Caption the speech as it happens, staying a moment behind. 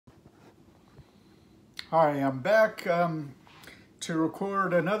Hi, I'm back to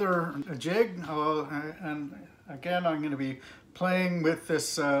record another jig, and again I'm going to be playing with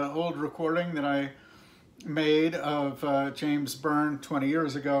this old recording that I made of James Byrne 20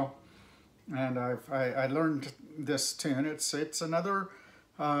 years ago, and I learned this tune. It's another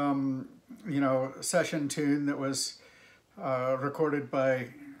session tune that was recorded by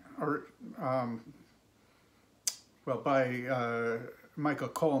Michael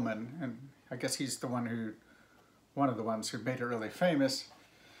Coleman, and I guess he's one of the ones who made it really famous.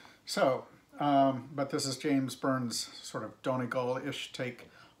 So, but this is James Byrne's sort of Donegal-ish take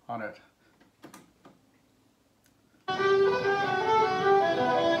on it.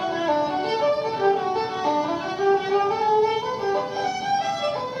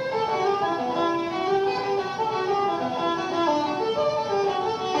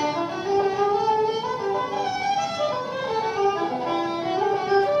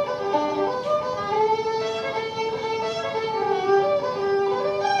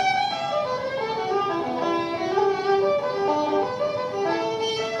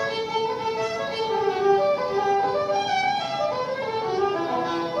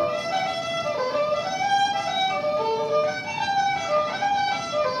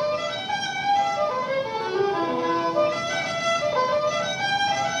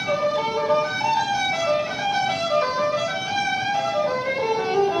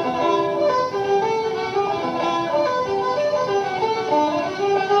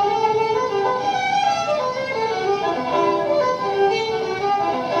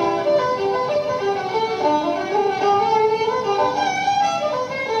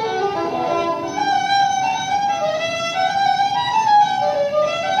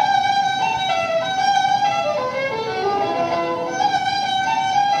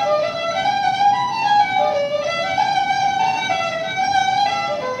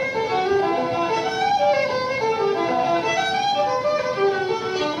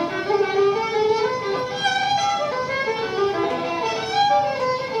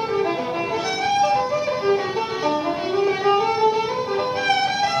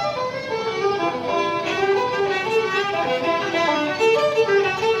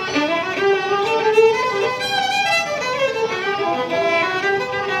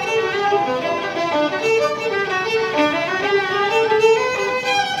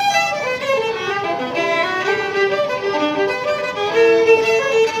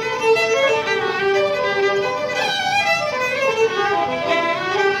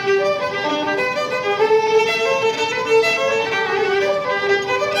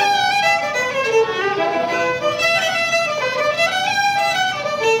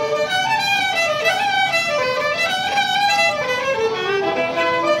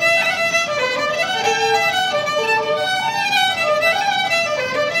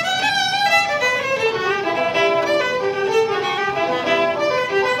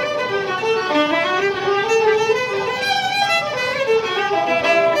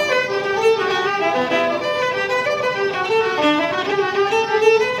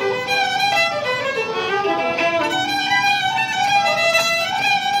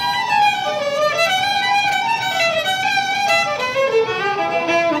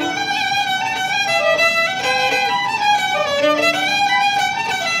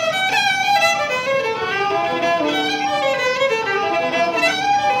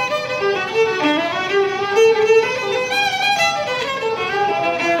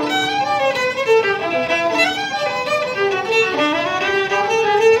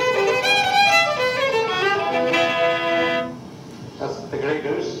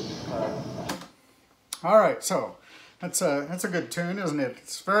 All right, so that's a good tune, isn't it?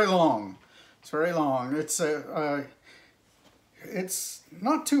 It's very long. It's very long. It's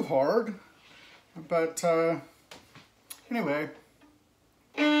not too hard, but anyway,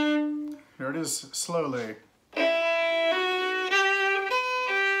 here it is slowly.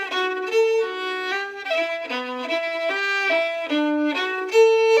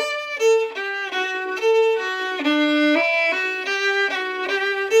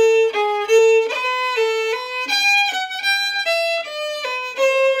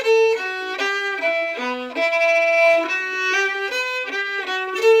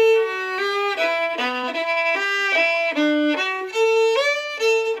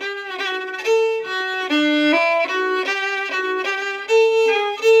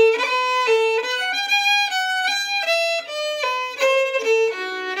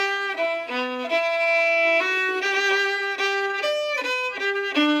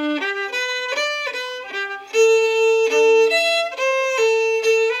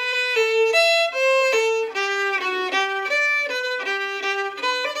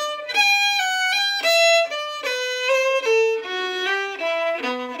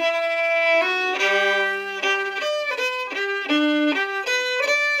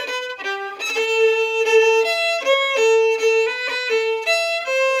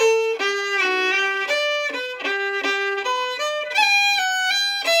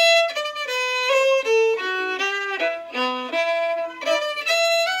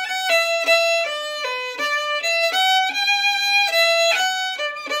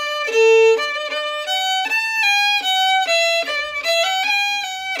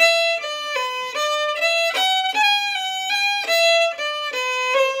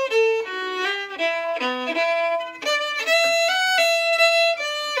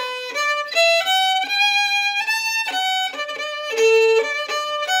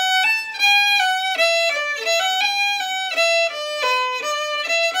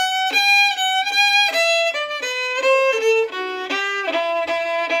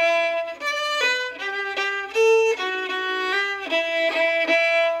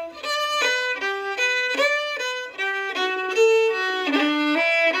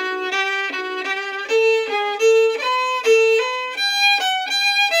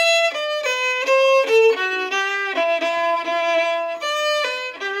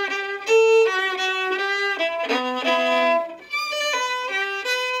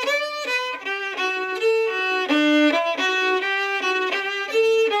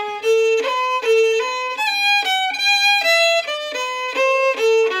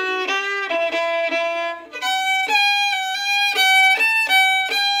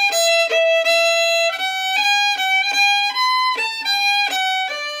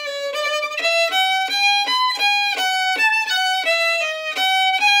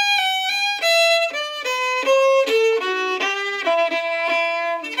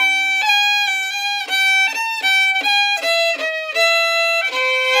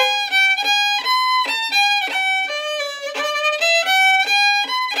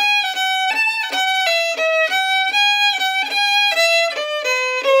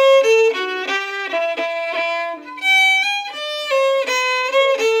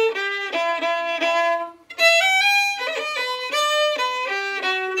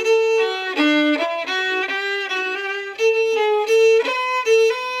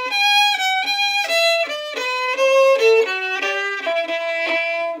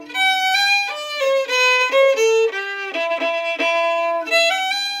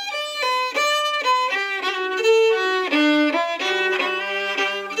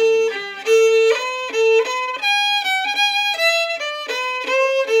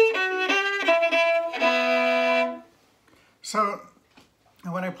 So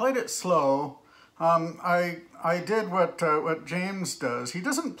when I played it slow, I did what James does. He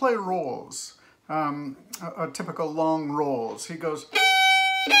doesn't play rolls, a typical long rolls. He goes,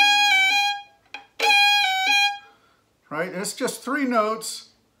 right? It's just 3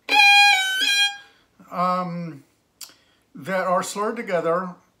 notes that are slurred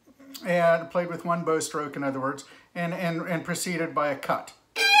together and played with 1 bow stroke, in other words, and preceded by a cut.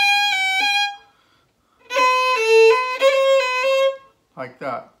 Like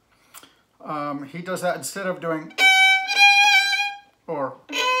that. He does that instead of doing or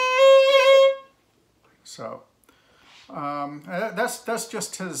so. That's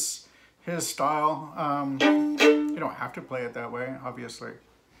just his style. You don't have to play it that way, obviously.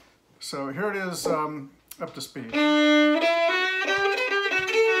 So here it is, up to speed.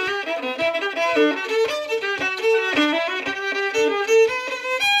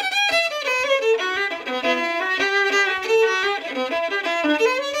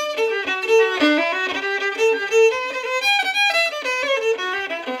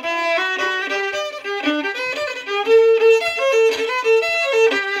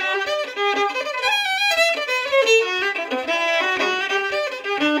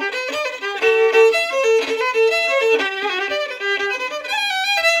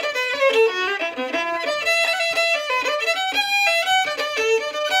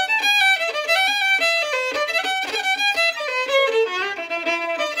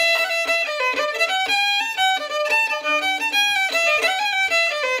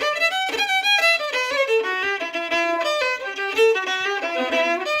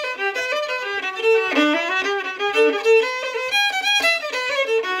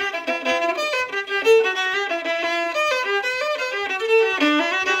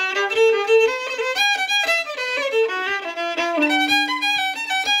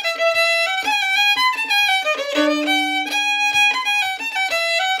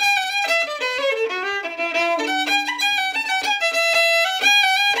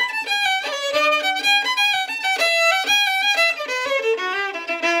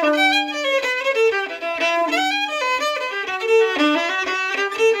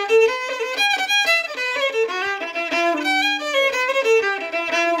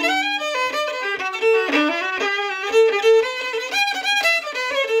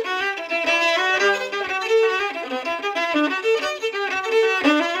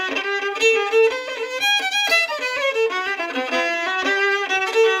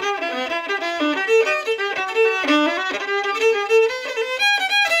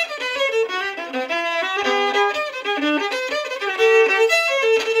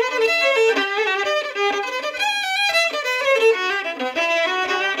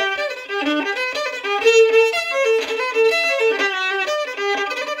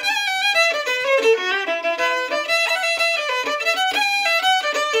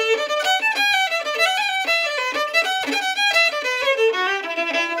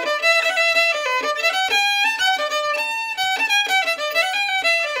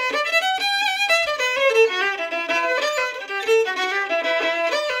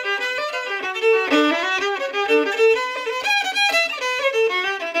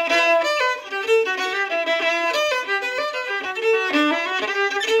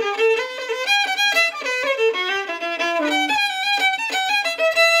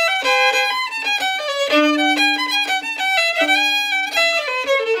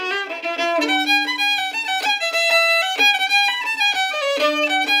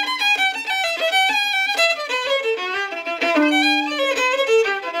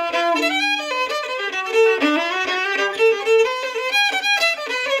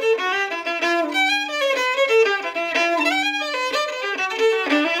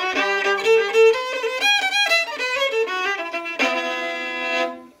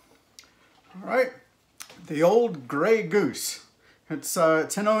 The Old Grey Goose. It's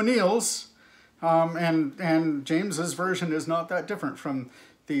in O'Neill's, and James's version is not that different from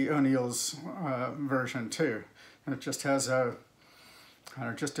the O'Neill's version too. And it just has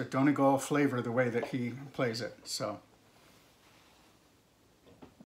just a Donegal flavor the way that he plays it. So.